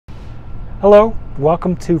Hello,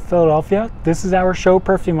 welcome to Philadelphia. This is our show,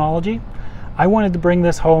 Perfumology. I wanted to bring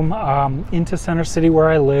this home into Center City where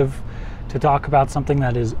I live to talk about something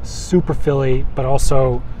that is super Philly, but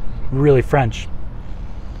also really French.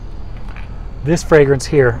 This fragrance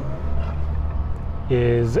here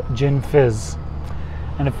is Gin Fizz,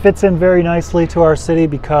 and it fits in very nicely to our city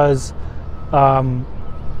because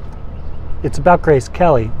it's about Grace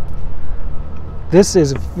Kelly. This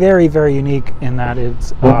is very, very unique in that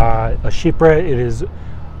it's a chypre. It is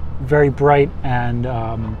very bright and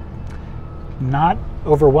not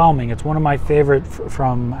overwhelming. It's one of my favorite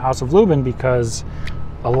from House of Lubin because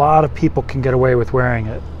a lot of people can get away with wearing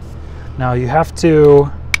it. Now you have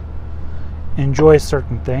to enjoy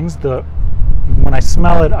certain things. When I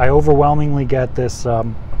smell it, I overwhelmingly get this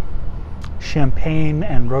champagne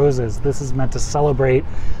and roses. This is meant to celebrate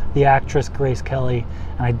the actress Grace Kelly,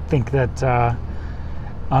 and I think that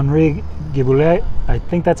Henri Giboulet, I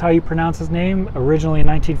think that's how you pronounce his name, originally in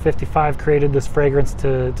 1955 created this fragrance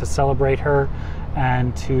to celebrate her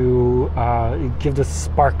and to give this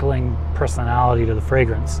sparkling personality to the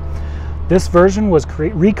fragrance. This version was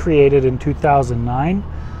recreated in 2009,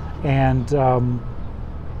 and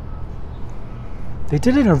they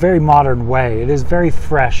did it in a very modern way. It is very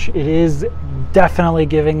fresh. It is definitely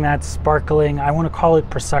giving that sparkling, I want to call it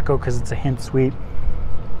Prosecco because it's a hint sweet,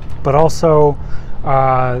 but also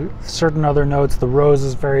certain other notes. The rose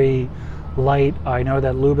is very light. I know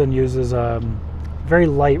that Lubin uses very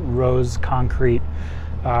light rose concrete,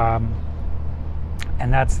 and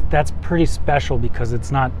that's pretty special because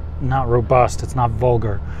it's not robust, it's not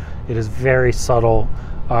vulgar. It is very subtle,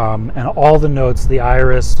 and all the notes, the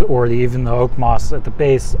iris or even the oak moss at the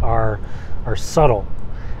base are subtle,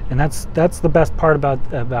 and that's the best part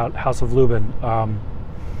about House of Lubin.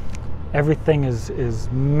 Everything is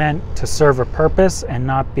meant to serve a purpose and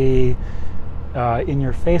not be in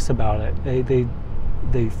your face about it.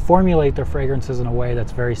 They formulate their fragrances in a way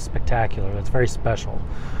that's very spectacular, that's very special.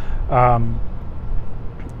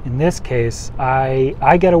 In this case,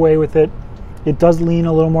 I get away with it. It does lean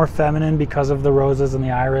a little more feminine because of the roses and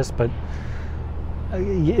the iris, but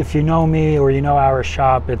if you know me or you know our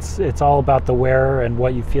shop, it's all about the wearer and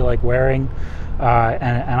what you feel like wearing,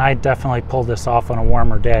 and I definitely pull this off on a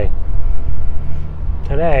warmer day.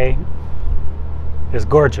 Today is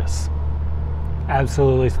gorgeous,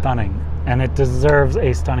 absolutely stunning, and it deserves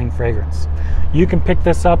a stunning fragrance. You can pick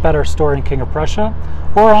this up at our store in King of Prussia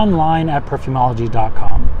or online at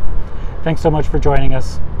perfumology.com. Thanks so much for joining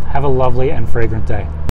us. Have a lovely and fragrant day.